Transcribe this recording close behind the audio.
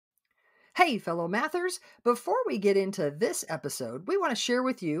Hey, fellow mathers! Before we get into this episode, we want to share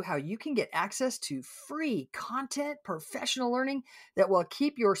with you how you can get access to free content, professional learning that will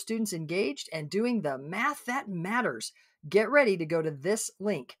keep your students engaged and doing the math that matters. Get ready to go to this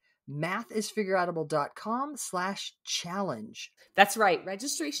link, mathisfigureoutable.com/challenge. That's right.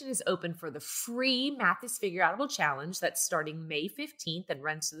 Registration is open for the free Math is Figureoutable Challenge that's starting May 15th and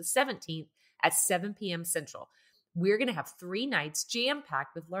runs to the 17th at 7 p.m. Central. We're going to have 3 nights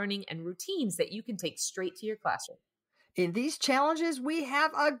jam-packed with learning and routines that you can take straight to your classroom. In these challenges, we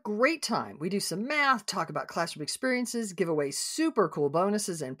have a great time. We do some math, talk about classroom experiences, give away super cool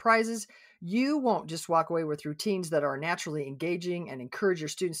bonuses and prizes. You won't just walk away with routines that are naturally engaging and encourage your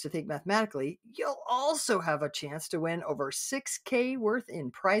students to think mathematically. You'll also have a chance to win over $6,000 worth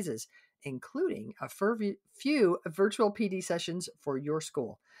in prizes, including a few virtual PD sessions for your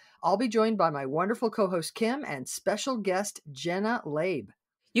school. I'll be joined by my wonderful co-host Kim and special guest Jenna Labe.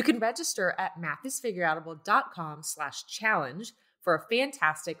 You can register at mathisfigureoutable.com/challenge for a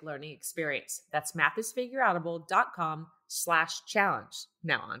fantastic learning experience. That's mathisfigureoutable.com/challenge.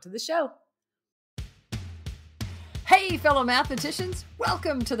 Now on to the show. Hey, fellow mathematicians,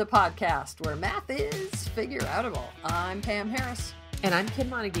 welcome to the podcast where math is figure-outable. I'm Pam Harris. And I'm Kim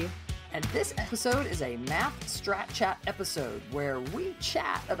Montague. And this episode is a Math Strat Chat episode where we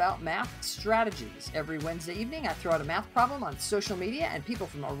chat about math strategies. Every Wednesday evening, I throw out a math problem on social media and people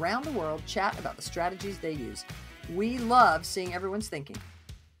from around the world chat about the strategies they use. We love seeing everyone's thinking.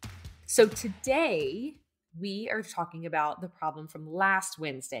 So today, we are talking about the problem from last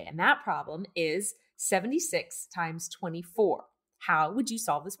Wednesday, and that problem is 76 times 24. How would you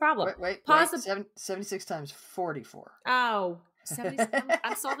solve this problem? Wait. 76 times 44. Oh, 76,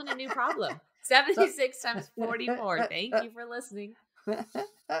 I'm solving a new problem. 76 times 44. Thank you for listening.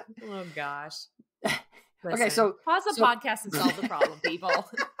 Oh, gosh. Listen, okay, so pause the podcast and solve the problem, people.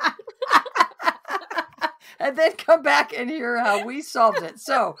 And then come back and hear how we solved it.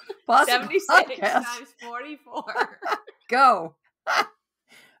 So, pause 76 times 44. Go.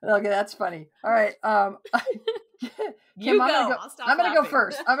 Okay, that's funny. All right. You Kim, go. I'm going to go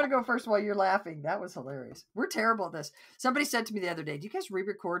first. I'm going to go first while you're laughing. That was hilarious. We're terrible at this. Somebody said to me the other day, do you guys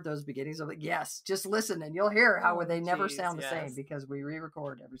re-record those beginnings? I'm like, yes, just listen and you'll hear how they never sound the same because we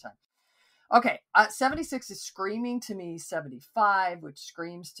re-record every time. Okay. 76 is screaming to me 75, which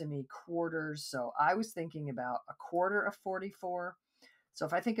screams to me quarters. So I was thinking about a quarter of 44. So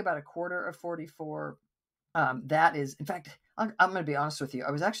if I think about a quarter of 44, that is, in fact, I'm going to be honest with you.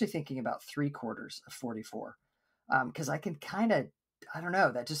 I was actually thinking about 3/4 of 44. Because I can kind of, I don't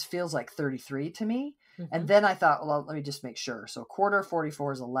know, that just feels like 33 to me. Mm-hmm. And then I thought, well, let me just make sure. So a quarter of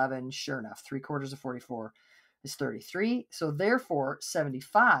 44 is 11. Sure enough, 3/4 of 44 is 33. So therefore,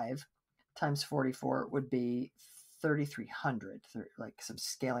 75 times 44 would be 3,300, like some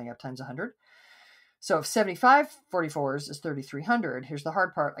scaling up times 100. So if 75 44s is 3,300, here's the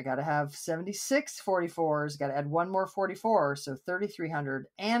hard part. I got to have 76 44s, got to add one more 44. So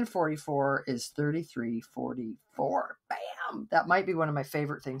 3,344 is 3,344. Bam! That might be one of my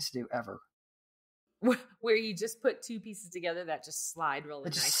favorite things to do ever. Where you just put two pieces together that just slide really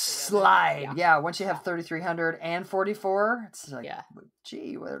nice. Slide. Yeah. Once you have 3,300 and 44, it's like,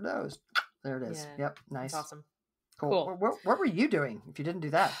 gee, what are those? There it is. Yeah. Yep. Nice. That's awesome. Cool. What were you doing if you didn't do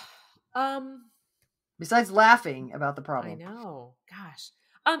that? Besides laughing about the problem. I know. Gosh.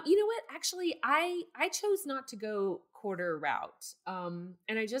 You know what? Actually, I chose not to go quarter route. And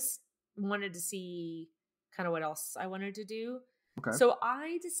I just wanted to see kind of what else I wanted to do. Okay. So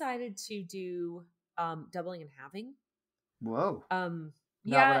I decided to do doubling and halving. Whoa. Not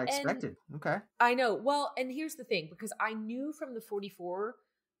what I expected. Okay. I know. Well, and here's the thing, because I knew from the 44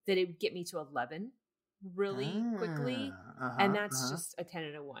 that it would get me to 11 really quickly. And that's just a 10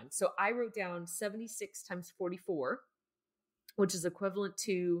 and a 1. So I wrote down 76 times 44, which is equivalent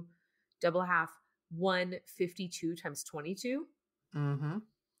to double half 152 times 22. Mm-hmm.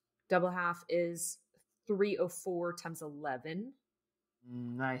 Double half is 304 times 11.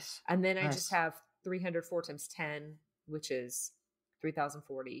 Nice. And then I just have 304 times 10, which is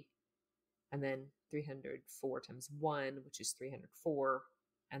 3,040. And then 304 times 1, which is 304.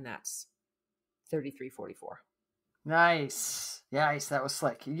 And that's 3,344. Nice. That was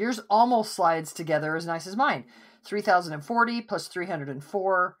slick. Yours almost slides together as nice as mine. 3,040 plus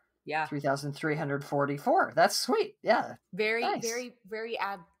 304. Yeah. 3,344. That's sweet. Yeah. Very, nice. very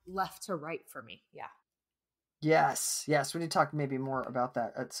add left to right for me. Yeah. Yes. We need to talk maybe more about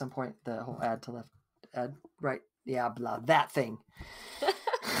that at some point. The whole add to left, add right. Yeah, blah, that thing.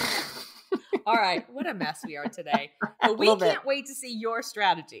 All right. What a mess we are today. But we can't wait to see your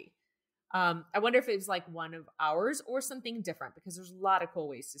strategy. I wonder if it's like one of ours or something different, because there's a lot of cool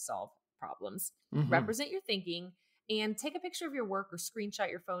ways to solve problems. Represent your thinking and take a picture of your work or screenshot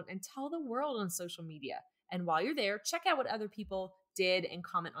your phone and tell the world on social media. And while you're there, check out what other people did and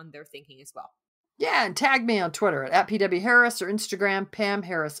comment on their thinking as well. Yeah, and tag me on Twitter at PW Harris or Instagram, Pam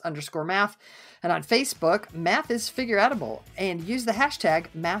Harris_math. And on Facebook, Math is Figureoutable. And use the hashtag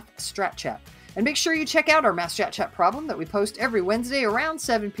MathStratChat. And make sure you check out our Math Strat Chat problem that we post every Wednesday around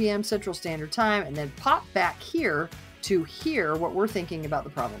 7 p.m. Central Standard Time. And then pop back here to hear what we're thinking about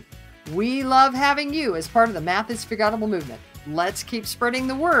the problem. We love having you as part of the Math is Figureoutable movement. Let's keep spreading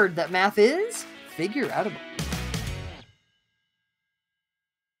the word that math is figureoutable.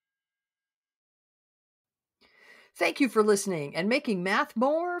 Thank you for listening and making math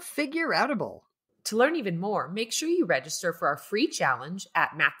more figureoutable. To learn even more, make sure you register for our free challenge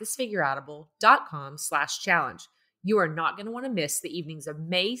at mathisfigureoutable.com/challenge. You are not going to want to miss the evenings of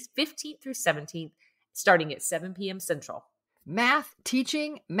May 15th through 17th, starting at 7 p.m. Central. Math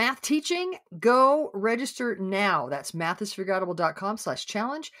teaching, go register now. That's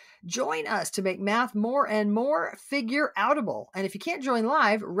mathisfigureoutable.com/challenge. Join us to make math more and more figureoutable. And if you can't join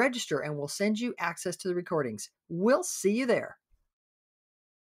live, register and we'll send you access to the recordings. We'll see you there.